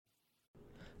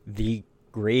The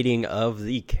grading of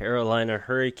the Carolina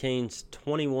Hurricanes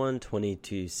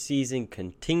 21-22 season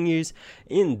continues.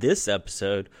 In this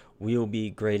episode, we will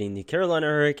be grading the Carolina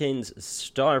Hurricanes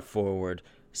star forward,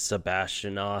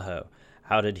 Sebastian Aho.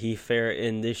 How did he fare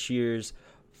in this year's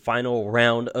final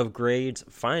round of grades?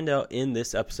 Find out in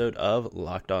this episode of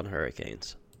Locked On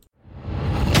Hurricanes.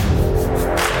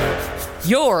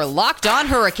 You're Locked On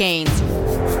Hurricanes,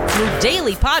 your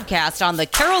daily podcast on the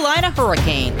Carolina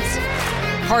Hurricanes.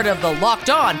 Part of the Locked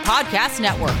On Podcast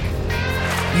Network.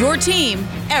 Your team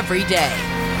every day.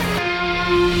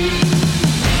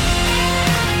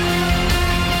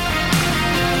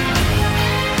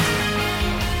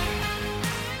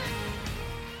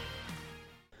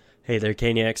 Hey there,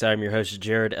 Caniacs. I'm your host,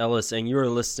 Jared Ellis, and you are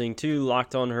listening to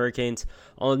Locked On Hurricanes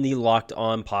on the Locked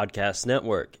On Podcast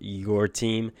Network. Your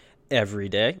team every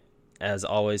day. As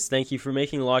always, thank you for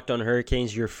making Locked On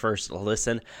Hurricanes your first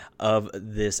listen of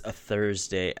this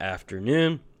Thursday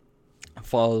afternoon.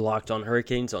 Follow Locked On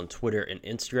Hurricanes on Twitter and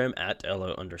Instagram at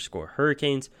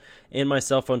LO_Hurricanes, and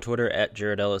myself on Twitter at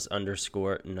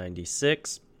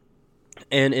JaredEllis_96.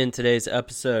 And in today's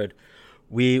episode,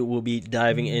 we will be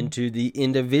diving into the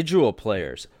individual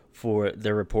players for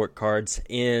the report cards.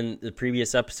 In the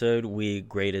previous episode, we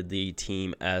graded the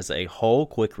team as a whole.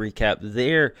 Quick recap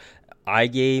there. I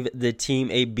gave the team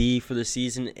a B for the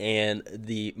season, and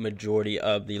the majority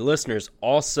of the listeners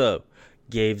also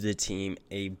gave the team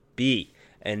a B.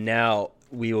 And now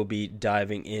we will be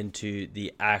diving into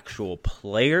the actual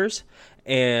players,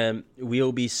 and we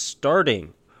will be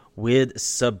starting with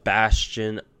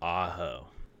Sebastian Aho.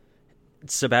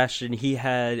 Sebastian, he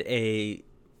had a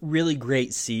really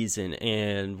great season,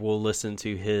 and we'll listen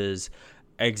to his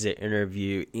exit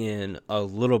interview in a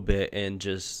little bit and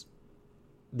just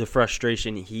the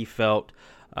frustration he felt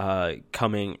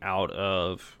coming out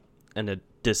of a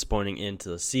disappointing end to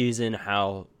the season,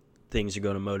 how things are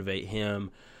going to motivate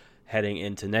him heading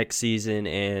into next season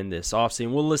and this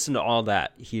offseason. We'll listen to all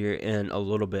that here in a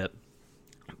little bit.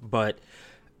 But,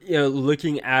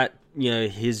 looking at,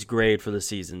 his grade for the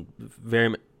season,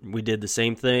 we did the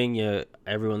same thing.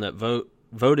 Everyone that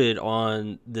voted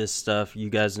on this stuff, you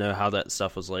guys know how that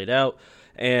stuff was laid out.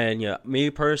 And me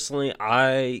personally,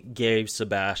 I gave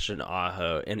Sebastian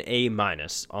Aho an A-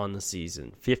 on the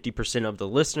season. 50% of the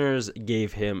listeners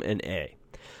gave him an A.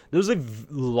 There was a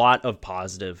lot of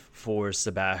positive for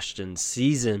Sebastian's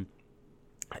season,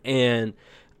 and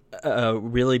a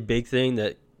really big thing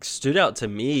that stood out to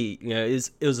me,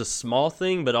 it was a small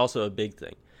thing, but also a big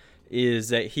thing, is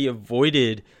that he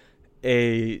avoided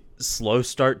a slow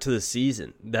start to the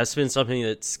season. That's been something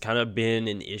that's kind of been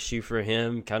an issue for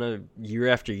him kind of year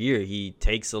after year. He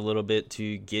takes a little bit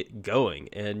to get going,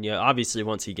 and obviously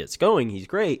once he gets going, he's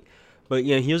great, but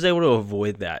he was able to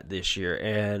avoid that this year,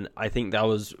 and I think that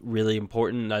was really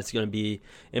important. That's going to be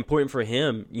important for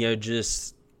him,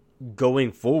 just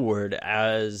going forward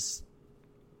as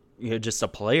just a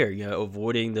player,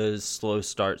 avoiding those slow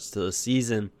starts to the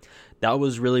season. That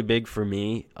was really big for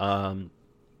me.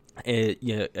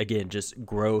 Again, just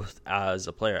growth as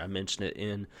a player. I mentioned it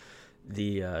in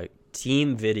the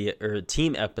team video or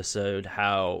team episode,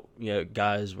 how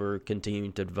guys were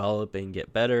continuing to develop and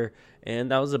get better,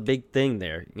 and that was a big thing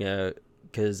there.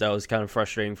 Because that was kind of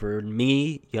frustrating for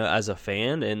me, as a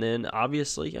fan, and then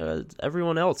obviously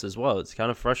everyone else as well. It's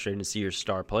kind of frustrating to see your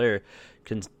star player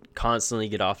constantly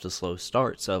get off to slow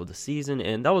starts of the season,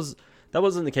 and that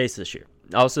wasn't the case this year.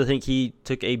 I also think he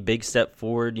took a big step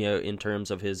forward, in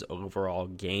terms of his overall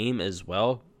game as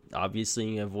well.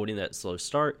 Obviously, avoiding that slow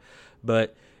start,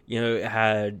 but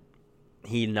had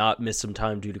he not missed some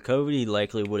time due to COVID, he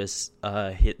likely would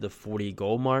have hit the 40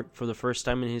 goal mark for the first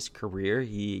time in his career.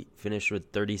 He finished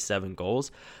with 37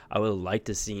 goals. I would have liked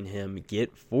to seen him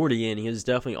get 40, and he was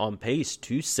definitely on pace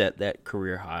to set that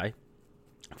career high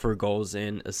for goals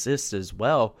and assists as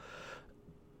well.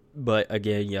 But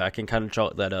again, I can kind of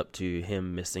chalk that up to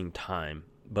him missing time.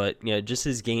 But just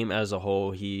his game as a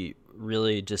whole, he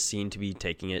really just seemed to be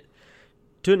taking it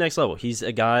to the next level. He's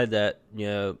a guy that,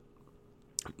 year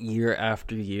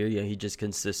after year, he just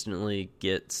consistently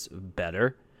gets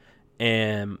better.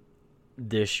 And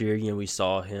this year, we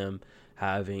saw him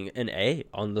having an A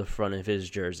on the front of his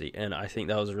jersey. And I think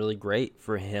that was really great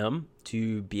for him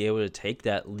to be able to take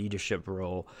that leadership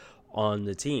role on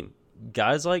the team.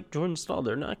 Guys like Jordan Staal,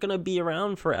 they're not going to be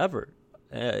around forever.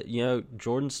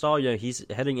 Jordan Staal, he's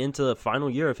heading into the final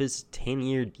year of his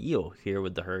 10-year deal here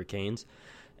with the Hurricanes.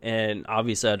 And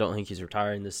obviously, I don't think he's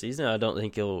retiring this season. I don't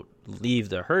think he'll leave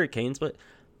the Hurricanes, but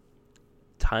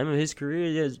time of his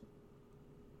career,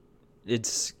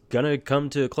 it's going to come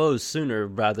to a close sooner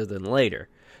rather than later.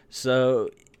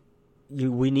 So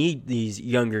we need these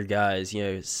younger guys,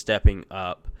 stepping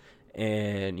up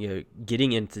and,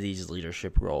 getting into these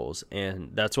leadership roles.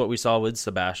 And that's what we saw with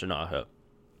Sebastian Aho.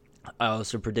 I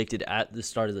also predicted at the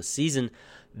start of the season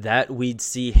that we'd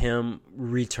see him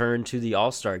return to the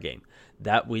All-Star game,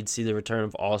 that we'd see the return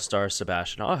of All-Star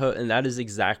Sebastian Aho, and that is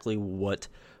exactly what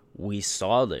we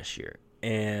saw this year.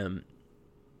 And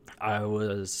I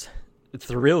was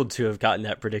thrilled to have gotten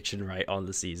that prediction right on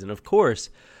the season, of course.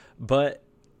 But,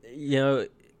 it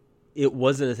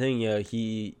wasn't a thing,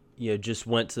 he just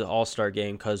went to the All-Star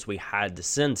game because we had to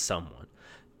send someone.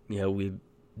 We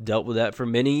dealt with that for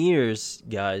many years,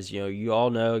 guys. You all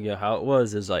know, how it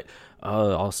was. It's like,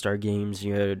 All-Star games,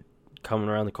 coming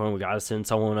around the corner, we got to send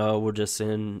someone. We'll just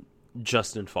send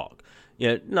Justin Falk.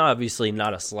 Obviously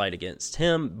not a slight against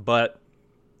him, but,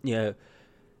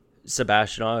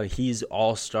 Sebastian, he's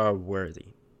All-Star worthy.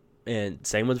 And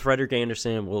same with Frederik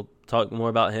Andersen. We'll talk more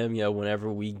about him,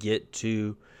 whenever we get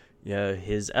to,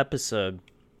 his episode.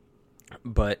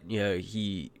 But,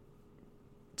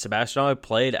 Sebastian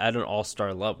played at an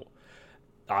All-Star level.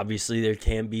 Obviously, there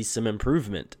can be some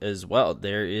improvement as well.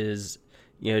 There is,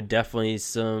 definitely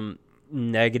some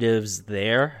negatives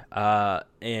there.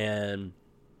 And,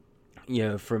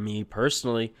 for me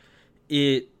personally,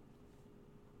 it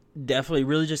definitely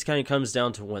really just kind of comes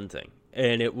down to one thing.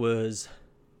 And it was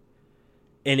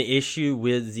an issue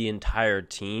with the entire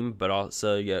team, but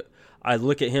also, I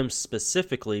look at him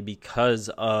specifically because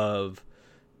of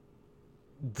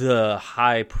the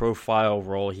high profile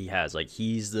role he has. Like,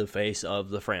 he's the face of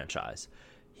the franchise.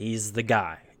 He's the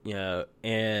guy,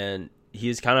 and he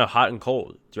was kind of hot and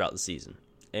cold throughout the season.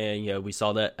 And, we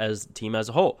saw that as the team as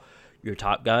a whole. Your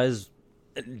top guys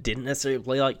didn't necessarily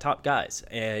play like top guys,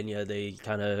 and, they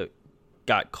kind of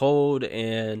got cold.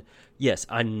 And yes,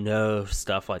 I know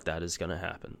stuff like that is going to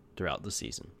happen throughout the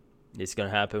season. It's going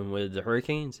to happen with the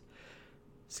Hurricanes.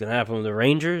 It's going to happen with the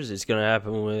Rangers. It's going to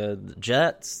happen with the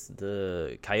Jets,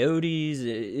 the Coyotes.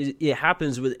 It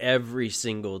happens with every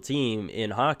single team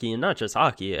in hockey, and not just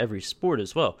hockey, every sport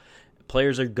as well.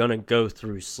 Players are going to go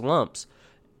through slumps,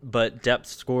 but depth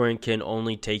scoring can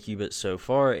only take you but so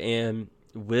far. And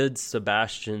with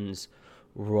Sebastian's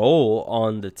role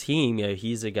on the team,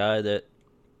 he's a guy that,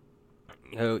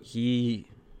 he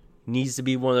needs to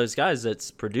be one of those guys that's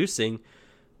producing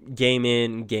game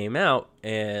in, game out.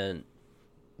 And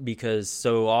because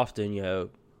so often,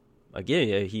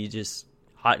 again, he just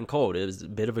hot and cold. It was a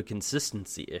bit of a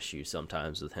consistency issue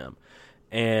sometimes with him.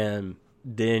 And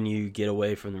then you get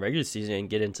away from the regular season and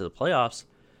get into the playoffs.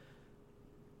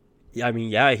 I mean,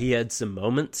 he had some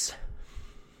moments,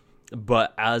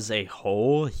 but as a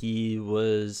whole, he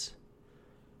was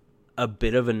a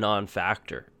bit of a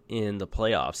non-factor in the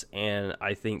playoffs. And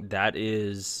I think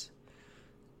that's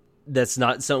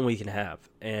not something we can have.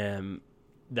 And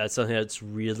that's something that's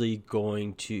really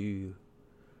going to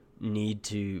need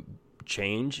to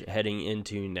change heading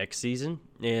into next season.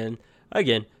 And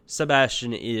again,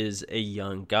 Sebastian is a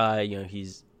young guy.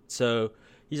 He's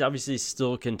obviously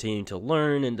still continuing to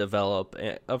learn and develop.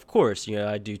 And of course,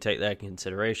 I do take that into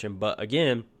consideration. But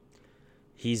again,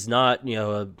 he's not,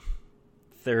 a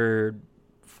third,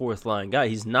 fourth line guy.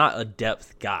 He's not a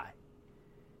depth guy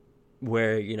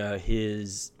where,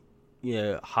 his,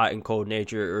 hot and cold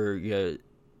nature, or,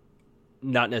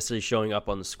 not necessarily showing up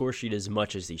on the score sheet as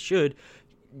much as he should,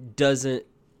 doesn't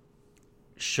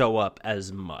show up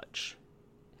as much.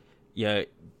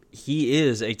 He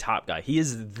is a top guy. He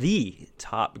is the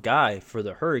top guy for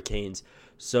the Hurricanes.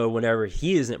 So whenever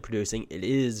he isn't producing, it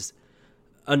is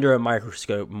under a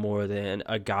microscope more than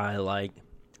a guy like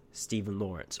Steven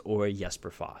Lorentz or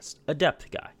Jesper Fast, a depth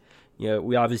guy.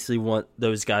 We obviously want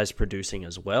those guys producing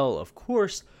as well, of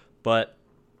course, but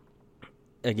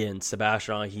again,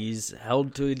 Sebastian, he's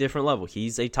held to a different level.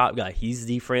 He's a top guy. He's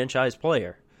the franchise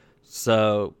player.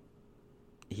 So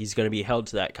he's going to be held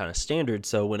to that kind of standard.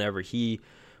 So whenever he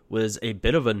was a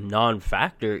bit of a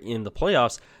non-factor in the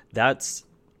playoffs, that's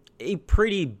a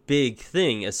pretty big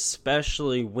thing,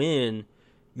 especially when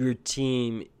your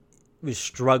team is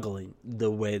struggling the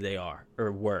way they are,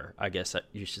 or were, I guess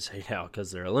you should say now,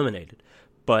 because they're eliminated.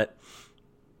 But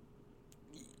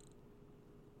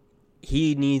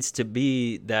he needs to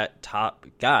be that top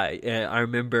guy. And I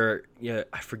remember,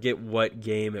 I forget what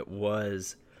game it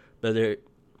was, but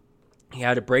he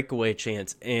had a breakaway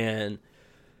chance, and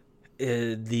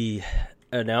the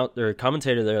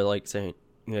commentator there, like, saying,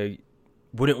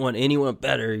 wouldn't want anyone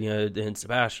better, than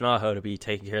Sebastian Aho to be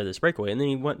taking care of this breakaway. And then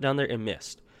he went down there and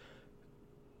missed.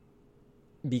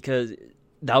 Because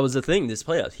that was the thing this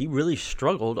playoff. He really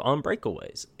struggled on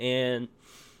breakaways. And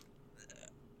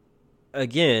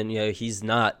again, he's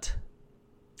not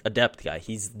a depth guy.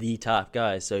 He's the top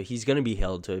guy, so he's going to be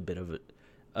held to a bit of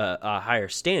a higher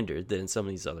standard than some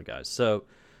of these other guys. So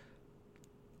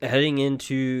heading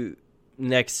into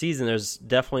next season, there's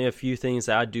definitely a few things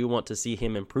that I do want to see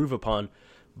him improve upon.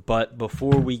 But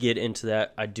before we get into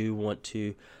that, I do want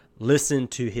to listen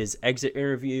to his exit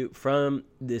interview from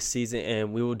this season,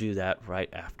 and we will do that right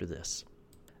after this.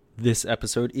 This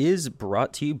episode is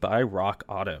brought to you by Rock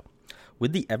Auto.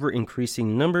 With the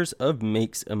ever-increasing numbers of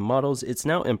makes and models, it's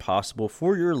now impossible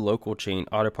for your local chain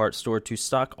auto parts store to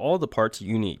stock all the parts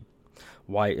you need.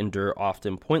 Why endure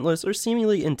often pointless or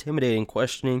seemingly intimidating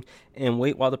questioning and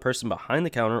wait while the person behind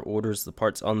the counter orders the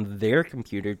parts on their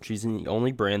computer, choosing the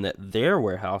only brand that their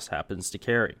warehouse happens to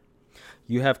carry?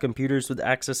 You have computers with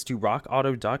access to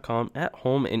rockauto.com at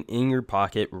home and in your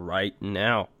pocket right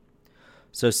now.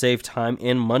 So save time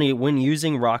and money when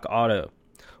using Rock Auto.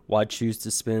 Why choose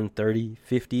to spend 30,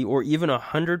 50, or even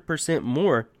 100%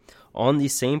 more on the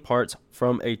same parts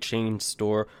from a chain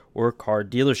store or car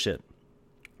dealership?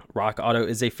 Rock Auto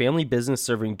is a family business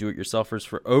serving do-it-yourselfers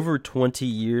for over 20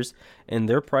 years, and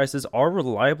their prices are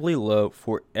reliably low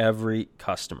for every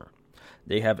customer.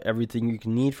 They have everything you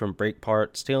can need, from brake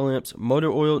parts, tail lamps,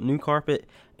 motor oil, new carpet,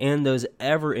 and those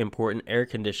ever-important air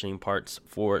conditioning parts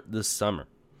for the summer.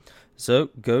 So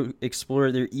go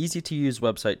explore their easy-to-use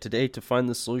website today to find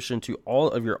the solution to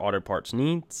all of your auto parts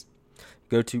needs.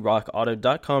 Go to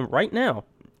rockauto.com right now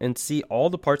and see all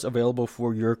the parts available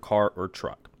for your car or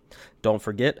truck. Don't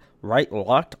forget, write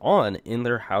Locked On in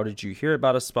their How Did You Hear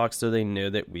About Us box so they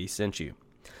know that we sent you.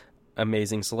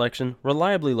 Amazing selection,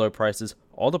 reliably low prices,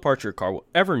 all the parts your car will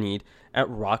ever need at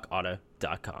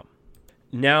rockauto.com.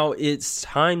 Now it's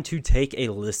time to take a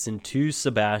listen to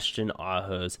Sebastian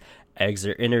Aho's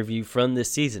exit interview from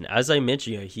this season. As I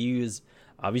mentioned, he was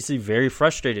obviously very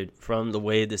frustrated from the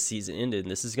way the season ended,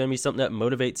 and this is going to be something that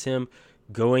motivates him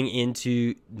going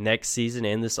into next season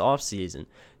and this offseason.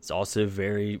 He's also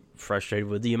very frustrated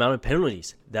with the amount of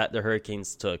penalties that the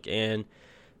Hurricanes took, and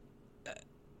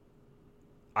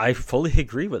I fully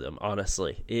agree with him,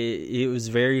 honestly. It was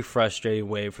a very frustrating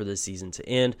way for the season to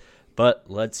end, but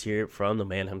let's hear it from the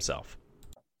man himself.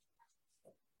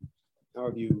 How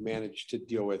have you managed to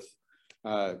deal with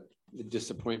the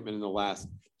disappointment in the last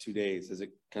 2 days? Has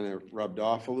it kind of rubbed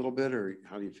off a little bit, or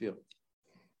how do you feel?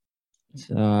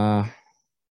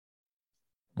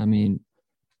 I mean,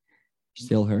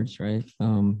 still hurts, right?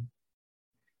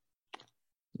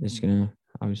 It's gonna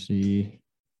obviously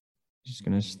just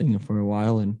gonna sting for a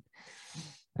while, and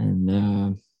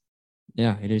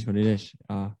yeah, it is what it is.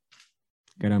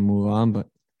 Gotta move on, but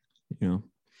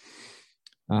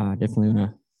definitely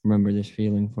gonna remember this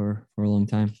feeling for a long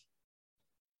time.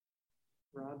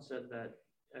 Rod said that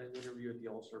in an interview at the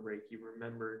All-Star break, he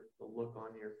remembered the look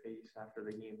on your face after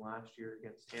the game last year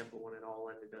against Tampa when it all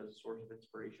ended as a source of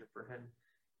inspiration for him.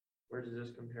 Where does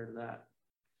this compare to that?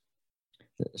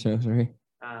 So sorry.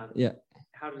 Yeah.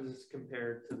 How does this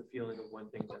compare to the feeling of when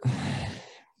things are?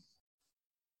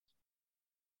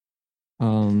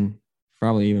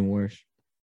 Probably even worse.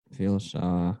 It feels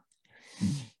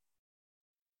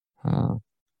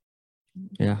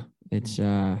yeah, it's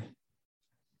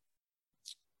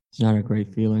not a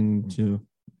great feeling to,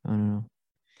 I don't know,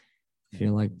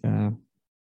 feel like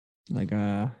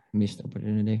a missed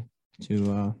opportunity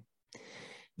to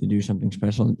do something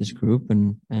special with this group,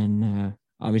 and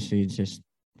obviously it's just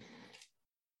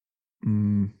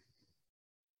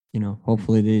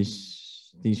hopefully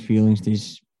these feelings,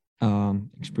 these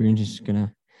experiences is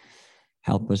gonna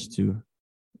help us to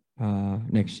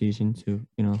next season to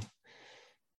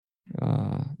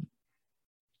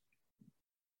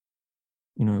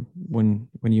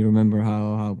when you remember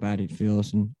how bad it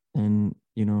feels, and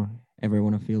ever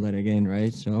want to feel that again,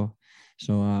 right? So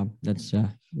that's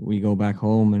we go back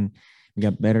home and we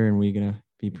get better, and we're gonna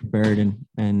be prepared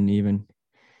and even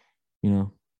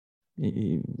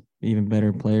even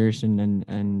better players,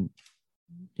 and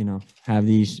have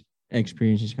these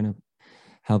experiences kind of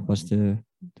help us to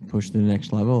push to the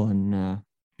next level, and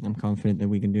I'm confident that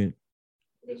we can do it.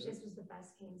 Do you think this was the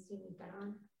best Canes team you've been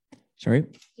on? Sorry? Do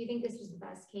you think this was the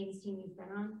best Canes team you've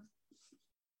been on?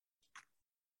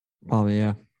 Probably,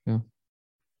 yeah.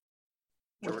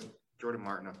 Jordan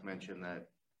Martinoff mentioned that,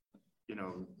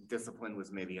 discipline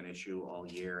was maybe an issue all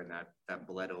year, and that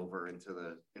bled over into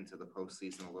the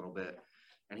postseason a little bit.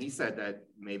 And he said that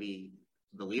maybe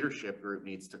the leadership group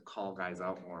needs to call guys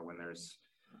out more when there's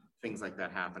things like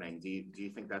that happening. Do you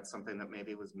think that's something that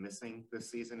maybe was missing this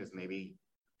season? Is maybe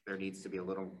there needs to be a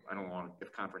little, I don't know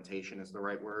if confrontation is the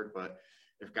right word, but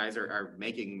if guys are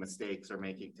making mistakes or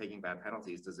taking bad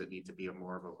penalties, does it need to be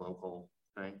more of a vocal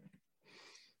thing?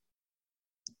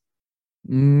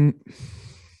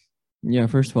 Yeah,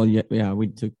 first of all, yeah, we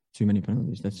took too many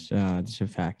penalties. That's a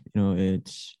fact. You know,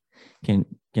 it's can't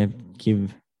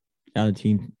give the other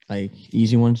team like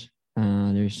easy ones.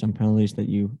 There's some penalties that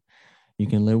you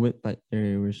can live with, but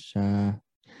there was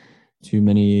too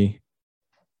many,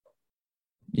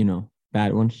 you know,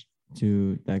 bad ones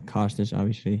to that cost us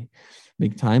obviously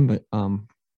big time. But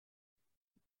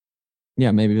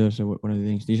yeah, maybe those are one of the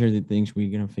things. These are the things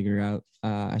we're gonna figure out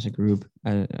as a group.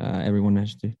 Everyone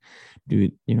has to do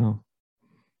it, you know,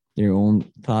 their own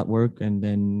thought work, and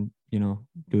then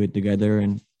do it together.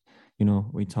 And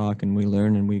we talk and we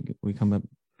learn, and we come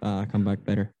back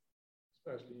better.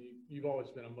 Especially you've always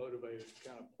been a motivated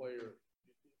kind of player.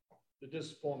 The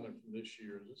disappointment from this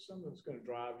year, is this something that's going to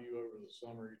drive you over the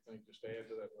summer, you think, just to add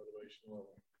to that motivation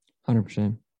level?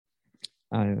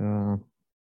 100%.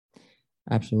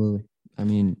 Absolutely. I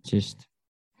mean, just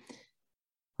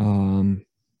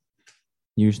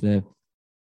use the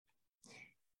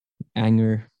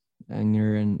anger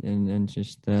and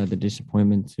just the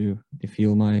disappointment to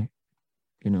fuel my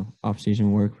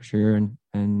off-season work for sure,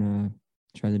 and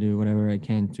try to do whatever I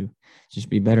can to just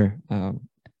be better.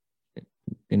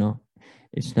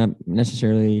 It's not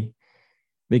necessarily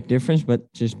big difference,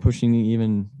 but just pushing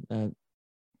even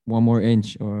one more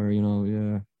inch, or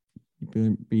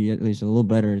be at least a little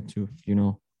better to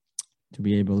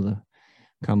be able to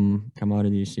come out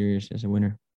of these series as a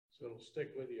winner. So it'll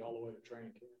stick with you all the way to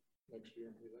training camp next year,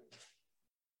 you think?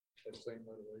 That same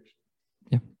motivation.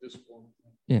 Yeah. Disappointment.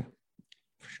 Yeah,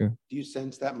 for sure. Do you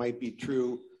sense that might be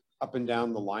true up and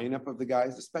down the lineup of the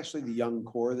guys, especially the young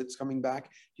core that's coming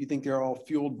back? Do you think they're all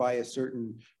fueled by a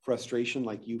certain frustration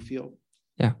like you feel?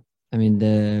 Yeah. I mean,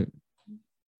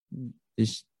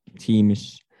 this team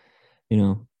is,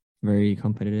 very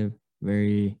competitive,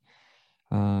 very,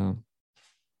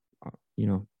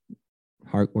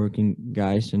 hardworking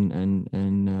guys. And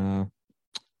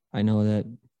I know that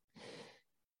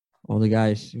all the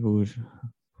guys who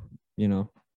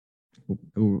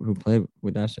play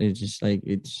with us, it's just like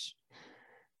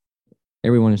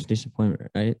everyone is disappointed,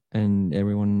 right? And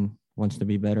everyone wants to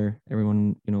be better.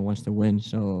 Everyone, wants to win.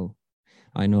 So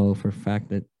I know for a fact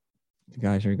that the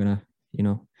guys are gonna,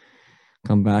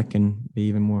 come back and be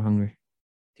even more hungry.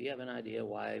 Do you have an idea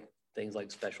why things like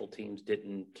special teams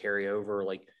didn't carry over?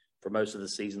 Like for most of the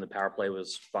season, the power play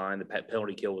was fine. The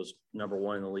penalty kill was number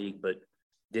one in the league, but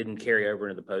didn't carry over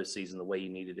into the postseason the way you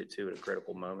needed it to at a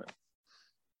critical moment.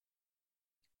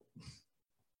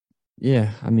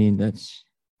 Yeah, I mean, that's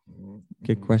a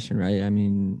good question, right? I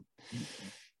mean,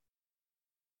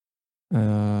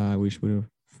 I wish we would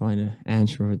find an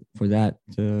answer for that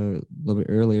a little bit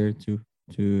earlier to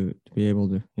be able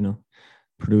to,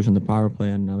 produce on the power play,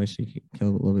 and obviously kill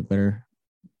a little bit better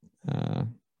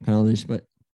penalties. But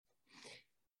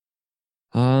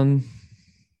I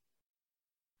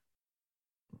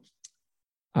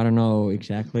don't know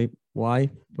exactly why,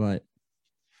 but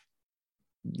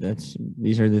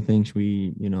these are the things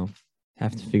we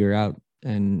have to figure out,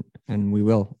 and we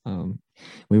will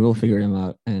figure them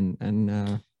out, and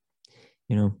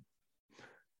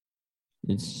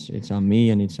it's on me,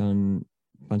 and it's on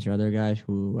a bunch of other guys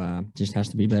who just has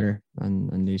to be better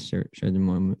on these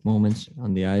certain moments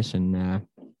on the ice. And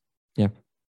yeah.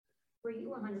 Were you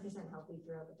 100% healthy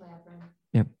throughout the playoff run?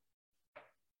 Yep.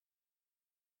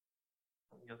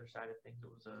 On the other side of things, it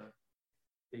was a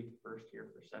big first year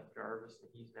for Seth Jarvis, and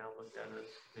he's now looked at as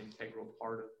an integral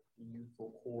part of the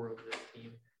youthful core of this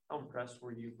team. How impressed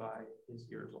were you by his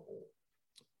year as a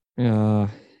whole?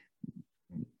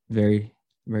 Very,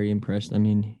 very impressed. I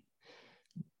mean,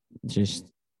 just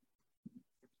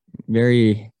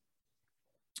very,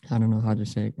 I don't know how to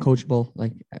say it, coachable,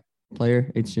 like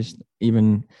player. It's just,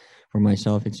 even for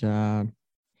myself, it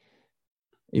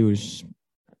was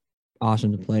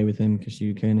awesome to play with him, because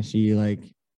you kind of see like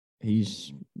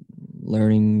he's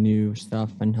learning new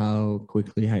stuff and how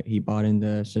quickly he bought in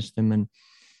the system,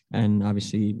 and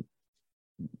obviously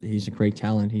he's a great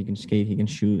talent. He can skate, he can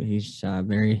shoot, he's a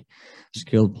very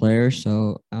skilled player.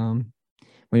 So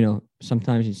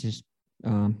sometimes it's just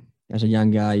as a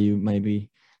young guy, you maybe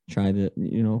try to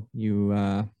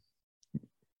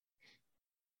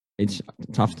it's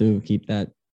tough to keep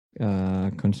that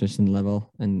consistent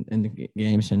level in the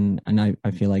games, and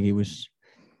I feel like it was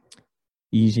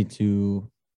easy to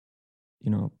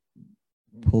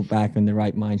pull back in the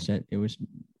right mindset. It was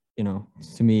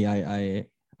to me, I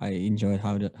enjoyed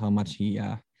how much he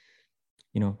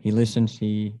he listens,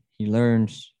 he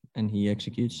learns, and he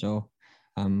executes. So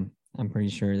I'm pretty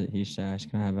sure that he's gonna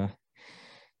have a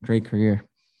great career.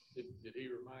 Did he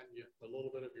remind you a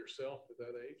little bit of yourself at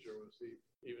that age, or was he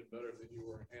even better than you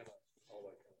were in handling all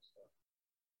that kind of stuff?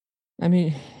 I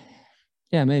mean,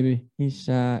 Yeah, maybe he's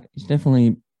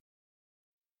definitely,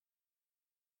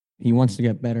 he wants to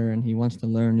get better and he wants to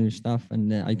learn new stuff,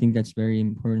 and I think that's very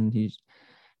important. He's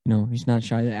not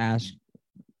shy to ask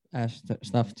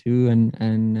stuff too,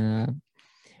 and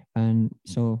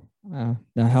so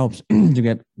that helps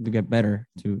to get better,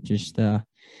 to just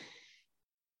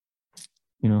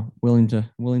willing to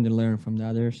learn from the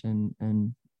others,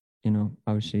 and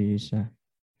obviously he's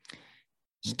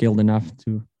skilled enough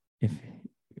to, if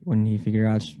when he figure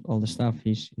out all the stuff,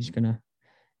 he's gonna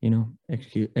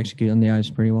execute on the ice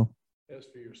pretty well. As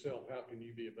for yourself, how can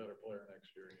you be a better player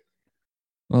next year?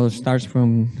 Well, it starts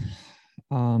from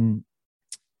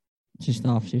just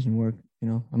off-season work.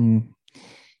 I'm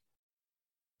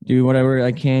do whatever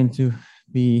I can to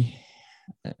be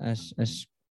as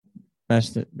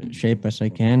best shape as I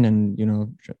can, and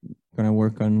gonna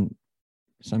work on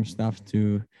some stuff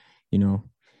to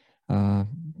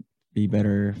be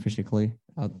better physically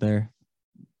out there.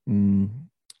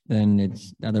 Then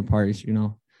it's the other part is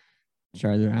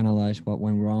try to analyze what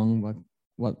went wrong,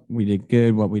 what we did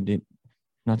good, what we did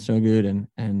not so good,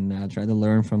 and try to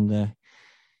learn from the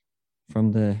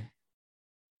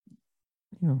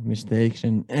mistakes,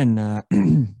 and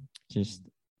just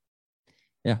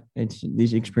it's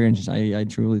these experiences. I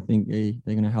truly think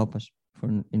they're gonna help us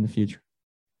in the future.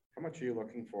 How much are you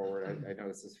looking forward? I know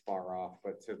this is far off,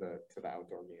 but to the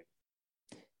outdoor game.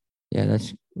 Yeah,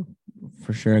 that's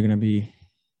for sure gonna be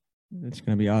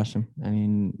awesome. I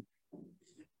mean,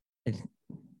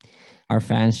 our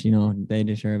fans, they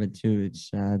deserve it too. It's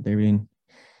they've been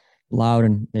loud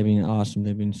and they've been awesome.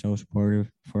 They've been so supportive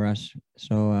for us.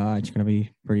 So it's gonna be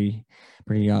pretty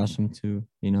awesome to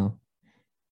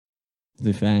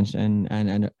the fans and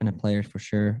the players for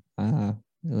sure.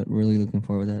 Really looking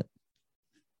forward to that.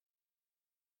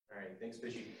 All right, thanks,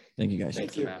 Fishy. Thank you, guys.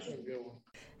 Thanks, Sebastian.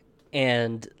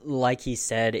 And like he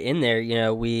said in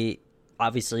there, we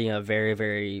obviously, very,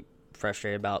 very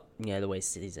frustrated about, the way the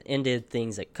season ended,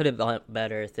 things that could have gone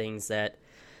better, things that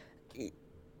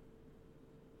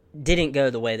didn't go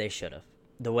the way they should have,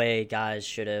 the way guys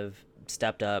should have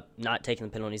stepped up, not taking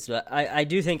the penalties. But I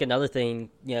do think another thing,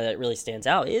 that really stands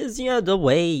out is, the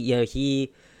way,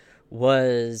 he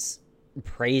was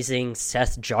praising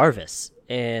Seth Jarvis.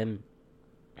 And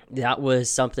that was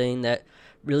something that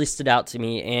really stood out to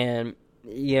me. And,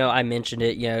 I mentioned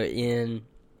it, in,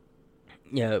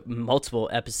 multiple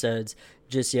episodes,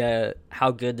 just,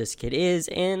 how good this kid is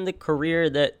and the career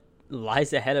that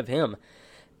lies ahead of him.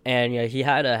 And, he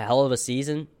had a hell of a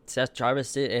season. Seth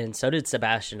Jarvis did, and so did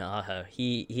Sebastian Aho.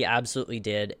 He absolutely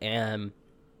did. And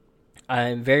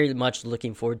I'm very much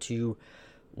looking forward to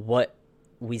what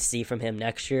we see from him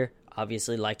next year.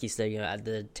 Obviously, like you said, at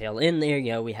the tail end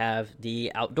there, we have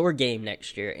the outdoor game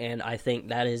next year. And I think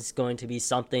that is going to be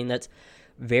something that's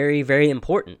very, very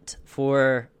important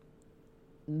for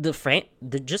the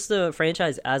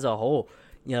franchise as a whole.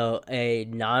 A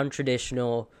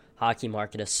non-traditional hockey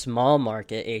market, a small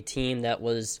market, a team that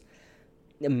was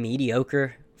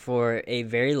mediocre for a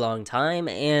very long time,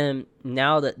 and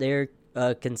now that they're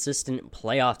a consistent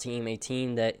playoff team, a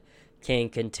team that can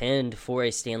contend for a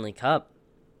Stanley Cup,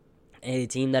 a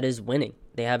team that is winning.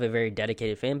 They have a very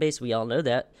dedicated fan base. We all know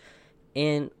that.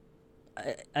 And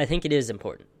I think it is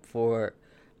important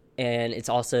and it's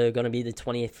also going to be the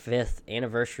 25th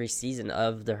anniversary season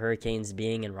of the Hurricanes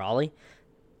being in Raleigh.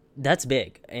 That's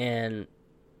big. And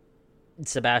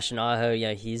Sebastian Aho,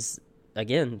 he's,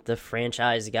 again, the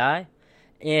franchise guy.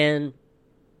 And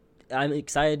I'm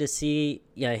excited to see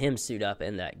him suit up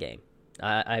in that game.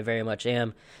 I very much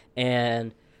am.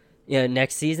 And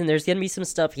next season, there's going to be some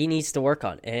stuff he needs to work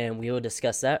on, and we will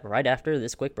discuss that right after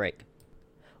this quick break.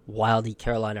 While the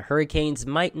Carolina Hurricanes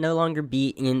might no longer be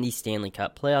in the Stanley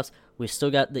Cup playoffs, we've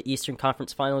still got the Eastern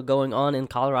Conference Final going on, and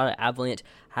Colorado Avalanche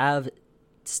have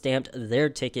stamped their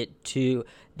ticket to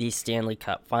the Stanley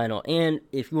Cup Final. And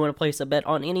if you want to place a bet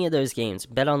on any of those games,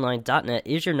 betonline.net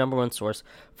is your number one source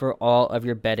for all of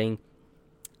your betting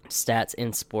stats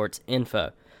and sports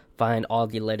info. Find all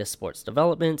the latest sports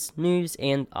developments, news,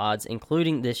 and odds,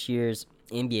 including this year's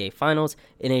NBA Finals,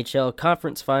 NHL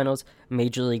Conference Finals,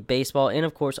 Major League Baseball, and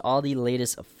of course all the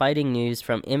latest fighting news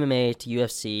from MMA to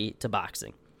UFC to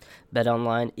boxing.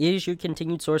 BetOnline is your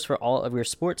continued source for all of your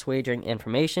sports wagering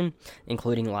information,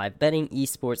 including live betting,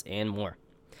 esports, and more.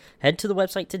 Head to the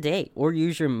website today or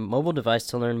use your mobile device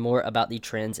to learn more about the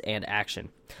trends and action.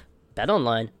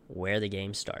 BetOnline, where the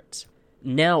game starts.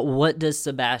 Now, what does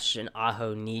Sebastian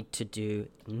Aho need to do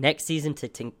next season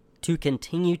to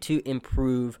continue to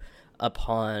improve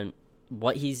upon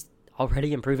what he's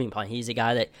already improving upon? He's a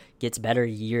guy that gets better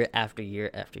year after year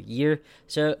after year.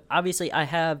 So, obviously, I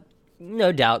have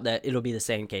no doubt that it'll be the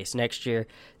same case next year,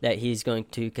 that he's going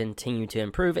to continue to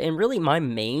improve. And really, my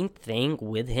main thing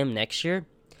with him next year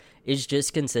is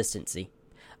just consistency.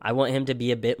 I want him to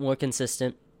be a bit more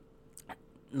consistent,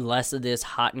 less of this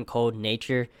hot and cold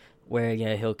nature where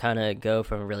he'll kind of go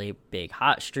from a really big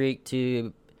hot streak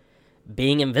to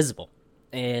being invisible.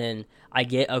 And I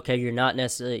get, okay, you're not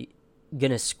necessarily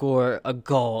going to score a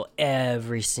goal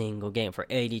every single game for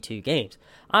 82 games.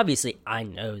 Obviously, I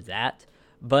know that.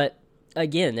 But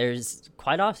again, there's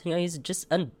quite often, he's just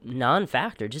a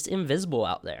non-factor, just invisible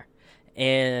out there.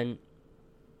 And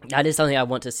that is something I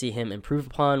want to see him improve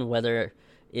upon, whether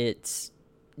it's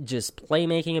just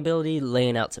playmaking ability,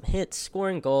 laying out some hits,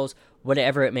 scoring goals,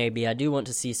 whatever it may be. I do want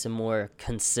to see some more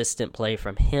consistent play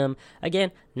from him.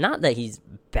 Again, not that he's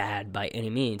bad by any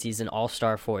means. He's an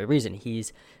all-star for a reason.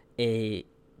 He's a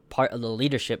part of the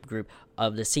leadership group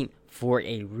of the team for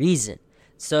a reason.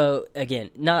 So,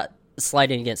 again, not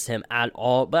slighting against him at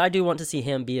all, but I do want to see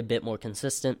him be a bit more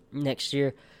consistent next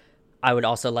year. I would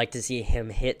also like to see him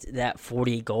hit that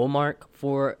 40-goal mark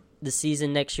for the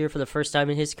season next year for the first time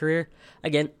in his career.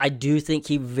 Again, I do think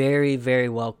he very, very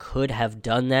well could have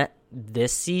done that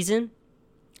this season.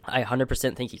 I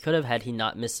 100% think he could have, had he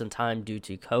not missed some time due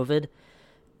to COVID.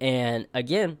 And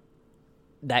again,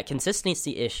 that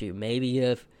consistency issue, maybe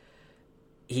if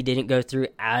he didn't go through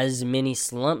as many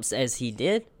slumps as he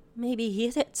did, maybe he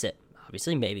hits it.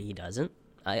 Obviously, maybe he doesn't.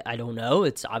 I don't know.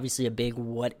 It's obviously a big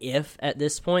what if at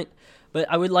this point. But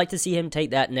I would like to see him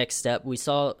take that next step. We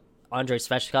saw Andrei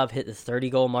Svechnikov hit the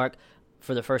 30-goal mark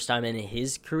for the first time in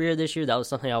his career this year. That was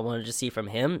something I wanted to see from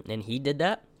him, and he did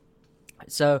that.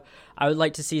 So I would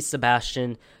like to see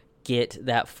Sebastian get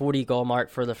that 40-goal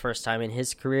mark for the first time in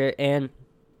his career. And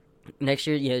next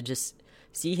year, just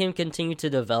see him continue to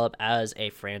develop as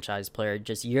a franchise player.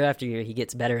 Just year after year, he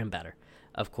gets better and better,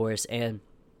 of course. And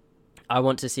I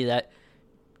want to see that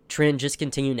trend just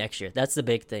continue next year. That's the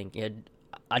big thing.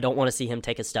 I don't want to see him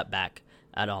take a step back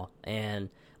at all. And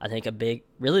I think the big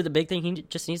thing he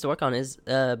just needs to work on is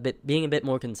being a bit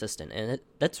more consistent. And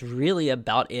that's really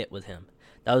about it with him.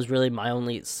 That was really my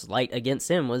only slight against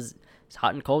him, was his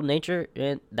hot and cold nature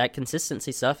and that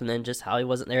consistency stuff, and then just how he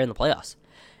wasn't there in the playoffs.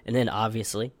 And then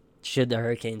obviously, should the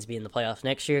Hurricanes be in the playoffs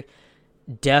next year,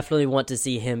 definitely want to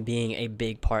see him being a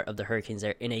big part of the Hurricanes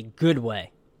there in a good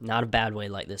way, not a bad way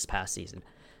like this past season.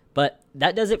 But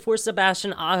that does it for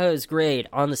Sebastian Aho's grade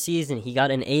on the season. He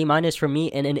got an A- from me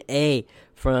and an A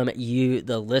from you,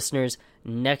 the listeners.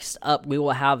 Next up, we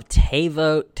will have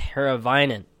Teuvo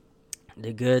Teravainen.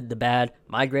 The good, the bad,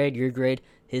 my grade, your grade,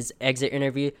 his exit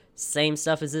interview. Same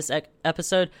stuff as this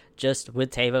episode, just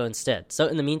with Teuvo instead. So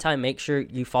in the meantime, make sure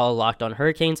you follow Locked On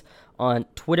Hurricanes on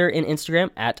Twitter and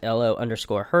Instagram at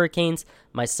LO_Hurricanes,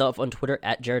 myself on Twitter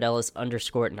at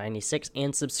JaredEllis_96,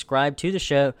 and subscribe to the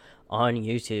show on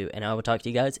YouTube. And I will talk to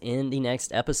you guys in the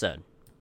next episode.